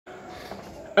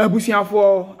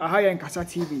Abusiafo Ahaya Nkasa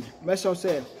TV. Best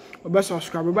say, best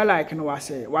subscribe, be like no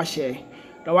wase, wa share.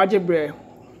 Na waje bre.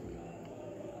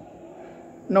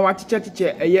 Na wa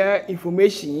teacher eye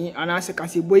information anase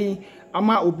kaseboyi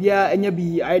ama obia enya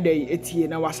bi aidai etie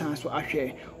na wasan so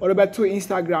ahwe. Or beto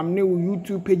Instagram ne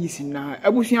YouTube pages na.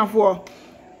 Abusiafo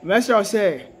best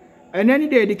say and any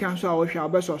day they can so I shall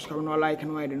be subscribe no like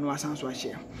no no asan so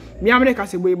share. Me am the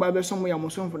kaseboyi ba be somo ya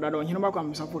mosom for that on hinaba kwa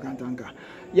msafo kantanka.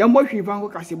 Yambo hwifanko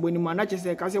kasebo ni ma na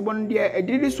chese kasebo no de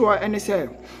edidi so ene se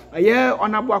aye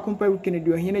onabo akompa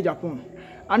Kennedy Agypong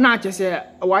ana chese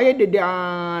waye dede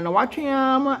na watwe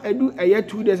ama edu aye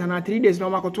 2 days and 3 days no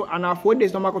makoto ana 4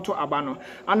 days no makoto abano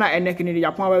ana ene Kennedy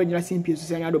Agypong ba gina simple so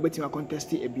senya do betima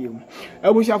contest ebiom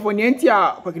abushafo ne enti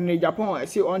a Kennedy Agypong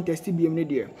se on test biom ne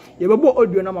de ye bebo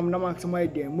audio na mamna maksama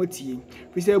de motie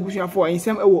fi se abushafo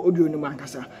ensem ewo audio no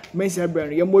mankasa men se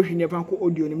brand yambo hwi ne fanko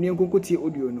audio no ne nkonkotie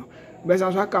audio no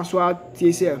besa so aka so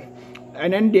atie se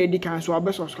enen de di kan so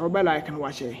abe subscribe like no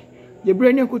wa share ye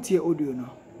bre ne nkotie audio no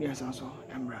yes so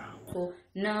emra so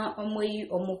na omoyi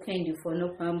omokendi for no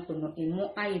pampo no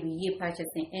emo ayiye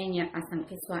purchasing enya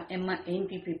asankeswa ema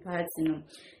NPP party no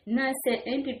na se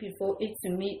NPP for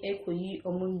etumi ekoyi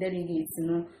omundelegates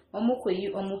no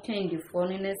omokoyi omokendi for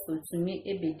no na so tumi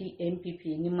ebedi NPP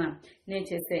nima na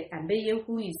chese abeye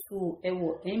who is who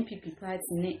ewo NPP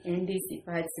party ne NDC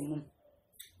party mo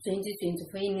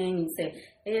 2024 say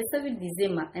 7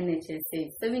 December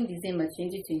NHS 7 December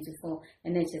 2024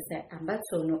 NHS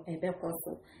abato no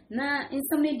ebekoso na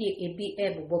insomne de ebi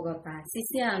eboboba pa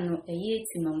sisi ano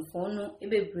eyetimamfo no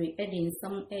ebebre ede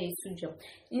insam esujo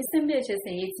insomne HSS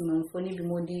eyetimamfo ni bi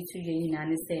modi tuje ni na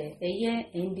ne se eye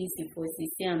NDC for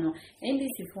sisi ano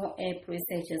NDC for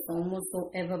researchers almost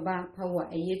everba power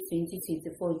eye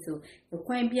 2024 to the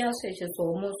kwan bia researchers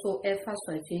almost efa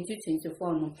so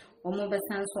 2024 no omo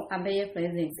besan so abeye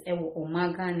president ewo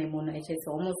omaga ne mono HSS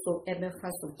almost ebe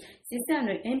faso sisi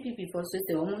ano NPP for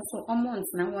so almost amount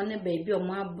na one baby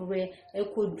omo abure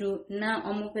ekodu na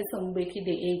omo person break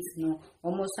the 8 no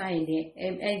almost side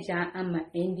eja ama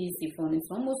NDC for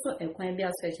so almost ekwan bia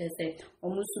so HSS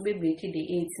almost be break the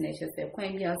 8 na HSS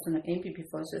ekwan bia so no NPP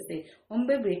for so say omo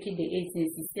be break the 8 na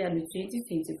sisi ano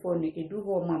 2024 no edu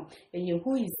ho ma eye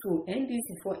who is who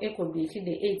NDC for eco break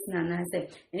the 8 na na say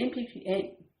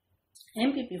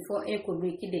NPP for eco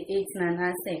break the 8 na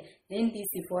na say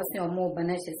NDC for say omo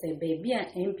banache say baby a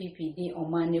NPP di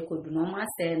omane ko du no ma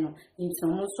say no nti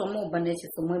omo so omo banache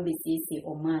so mo be sisi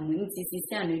omane nti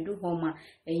sisi anu du homa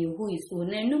who is who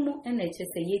na numu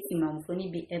NHS say yeti mamfo ni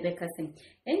bi ebekasem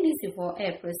NDC for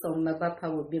air press on baba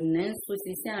power bim na so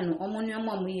sisi anu omo nu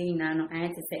omo ye na no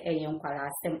ayete say yenkwara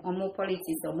asem omo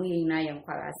politics omo ye na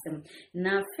yenkwara asem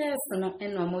na first no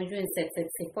eno omo yun set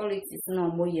politics no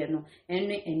omo ye no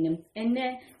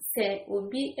ene say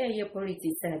obi eye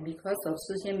politics because of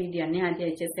social media ne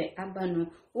ade say abano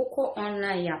uko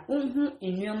online ya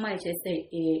enyoma say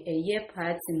eye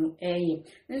party no eye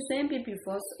nso NPP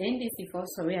force NDC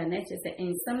force sorry na say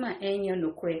ensama enye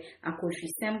no kwe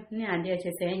akohwisem ne ade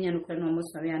say enye no kwe no mo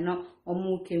sorry na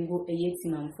omu kengo eye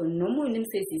timamfo no mo nim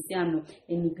say sisi ano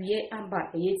enibie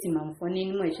aba eye timamfo ne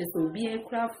nim say obi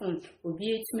ekura phone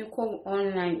obi etimi ko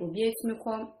online obi etimi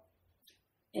ko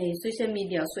social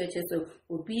media so echeso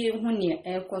obi ehu ne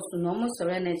ekoso no mo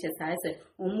soro na echesa ise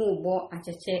omo ubo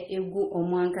acheche egu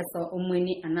omo ankasa omo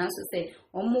ani anaso se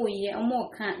omo ye omo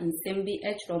ka nsembi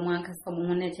echro omo ankasa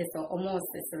omo na echesa omo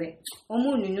sesere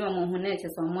omo nunu omo ho na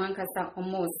echesa omo ankasa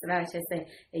omo sra echese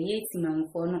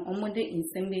eyetimamfo no omo de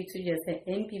nsembi tuje se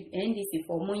NDC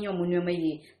for omo nyomo nyoma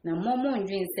ye na momo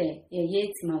ndwin se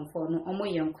eyetimamfo no omo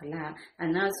ye nkwala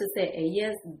anaso se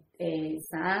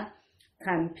sa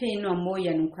campaign no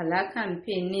moya no kwala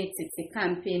campaign ne titi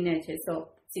campaign na cheso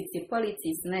titi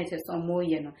politics na cheso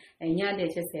moya no enya de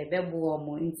cheso ebebo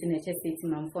omo nti na cheso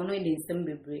timamfo no de nsem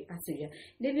bebre asija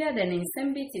de bia de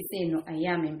nsem bi titi no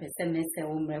aya me mpese mese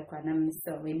wo mre kwa na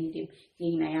mse we ni de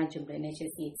yin na ya jumbe na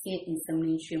cheso tie nsem no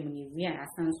nhwem ni wi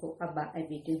asanso aba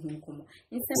abede hu komo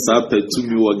nsem sa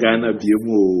petumi wo Ghana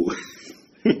biemu o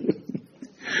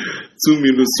tumi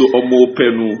no so omo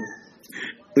penu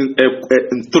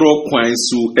ntro kwan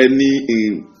so any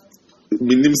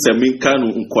minim seminka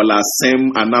no nkola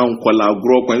sem ana nkola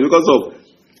gro kwan because of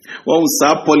one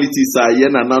sa politics aye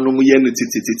na nanom ye no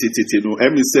tititititi no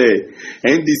emi say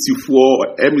NDC for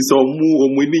emi say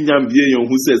omu ni nyambie yon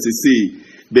hu say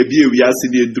baby ewiase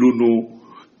ni edru no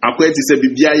akweti say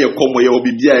bibia ye komo ye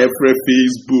obibia ye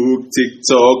Facebook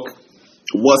TikTok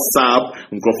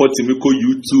WhatsApp nkrofotimi ko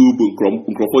YouTube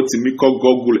nkrofotimi ko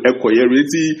Google ekoye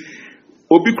reti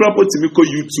obi krapo timiko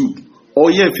YouTube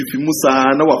oye fifi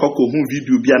musa na wakako hu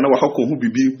video bia na wakako hu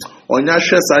bibi onya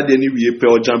hwe sa de ni wie pe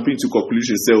o jump into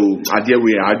conclusion say o ade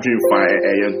we adwin fa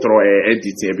entro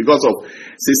editing because of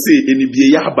say eni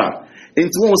bie yaba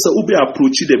enti won say obi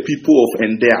approach the people of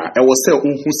Endea e was say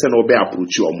unhu say na obi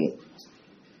approach omo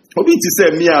obi ti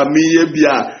say me a me ye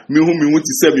bia me hu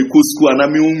ti say me ko school na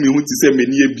me hu ti say me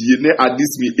ni bie ne at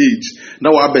this me age na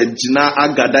wa be gina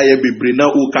agada ye bebre na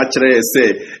o ka kire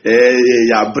say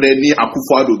ya breni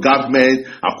Akufo-Addo government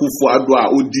Akufo-Addo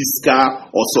a odiska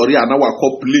or sorry na wa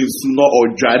call plane su no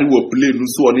or jari wo plane nu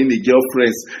so oni ni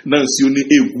girlfriends na nsi oni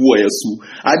egu oyesu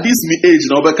at this me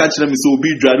age na obi ka kire me say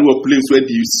obi jari wo plane so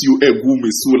di you egu me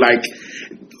so like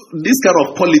this kind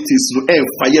of politics no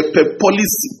fire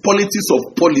politics of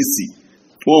policy.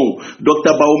 Oh,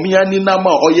 Dr. Bawumia nama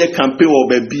oye campaign or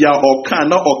bebia or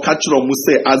kana or catcher mu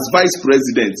say as vice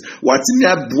president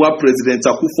watimia bua president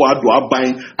Akufo-Addo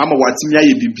aban ama watimia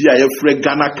ye bibia ye free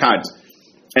Ghana card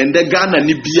and the Ghana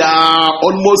ni bia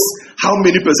almost how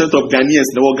many percent of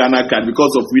Ghanaians know Ghana card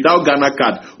because of without Ghana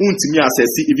card untimi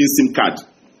access even SIM card.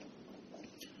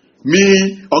 Me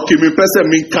person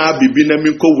me can't be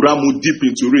deep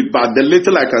into it, but the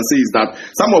little I can say is that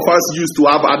some of us used to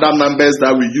have other numbers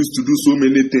that we used to do so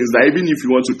many things that even if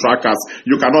you want to track us,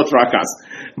 you cannot track us.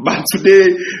 But today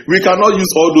we cannot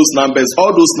use all those numbers. All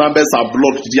those numbers are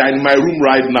blocked. They are in my room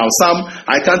right now. Some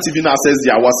I can't even access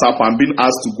their WhatsApp. I'm being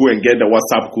asked to go and get the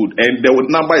WhatsApp code, and the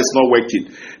number is not working.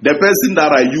 The person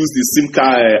that I use the SIM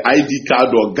card, ID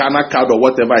card, or Ghana card, or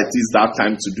whatever it is that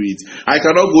time to do it, I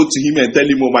cannot go to him and tell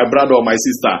him, oh, my brother or my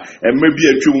sister, and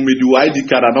maybe a true me do ID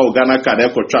card and now Ghana card,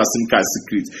 I could trust SIM card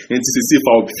secret. And to see if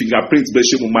our fingerprint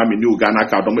special mommy new Ghana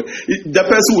card, the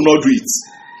person will not do it.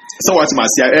 So what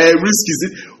must say? Risk is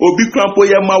it? Obi krampo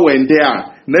yema when there.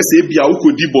 Nese bia uko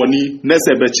di boni.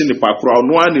 Nese bechi ni pakura.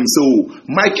 No one him so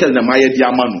Michael na maye di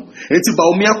amanu. Enti ba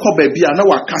umia ko bebia na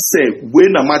wakase we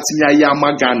na matinya ya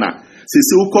Ghana. Se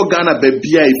uko Ghana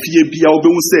bebia ifie bia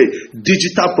obe say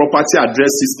digital property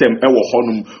address system ewo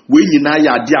honum. We nyina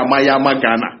ya di amaya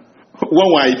Ghana.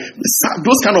 Why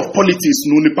those kind of politics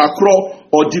no ni pakura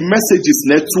or the messages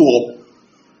network.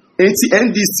 Enti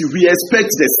NDC we expect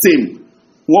the same.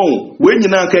 Wow, when you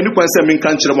now can you say me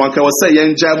can't chira man ka say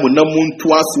yenja mu na muntu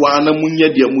aswa na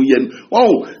munye de mu yen.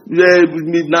 Wow,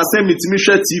 na say me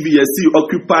share TV you see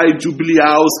occupy Jubilee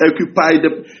House, occupy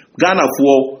the Ghana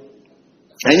for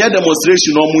anya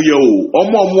demonstration omu ye o.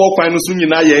 Omo kwan so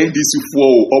nyina ye NDC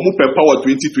for omu pe power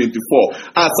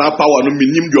 2024. Asa power no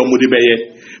minim de omu de beye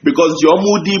because the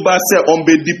omu di ba say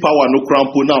ombe di power no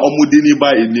crampo na omu di ni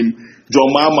ba enim.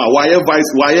 Jomama, why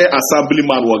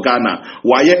assemblyman wa Ghana,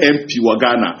 why MP wa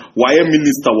Ghana, why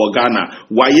minister wa Ghana,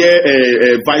 why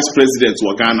vice president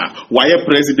wa Ghana, why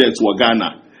president wa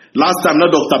Ghana. Last time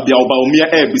na Dr. Bawumia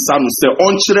Bisanu say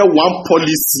on one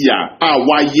policy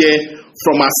why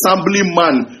from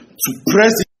assemblyman to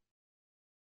president.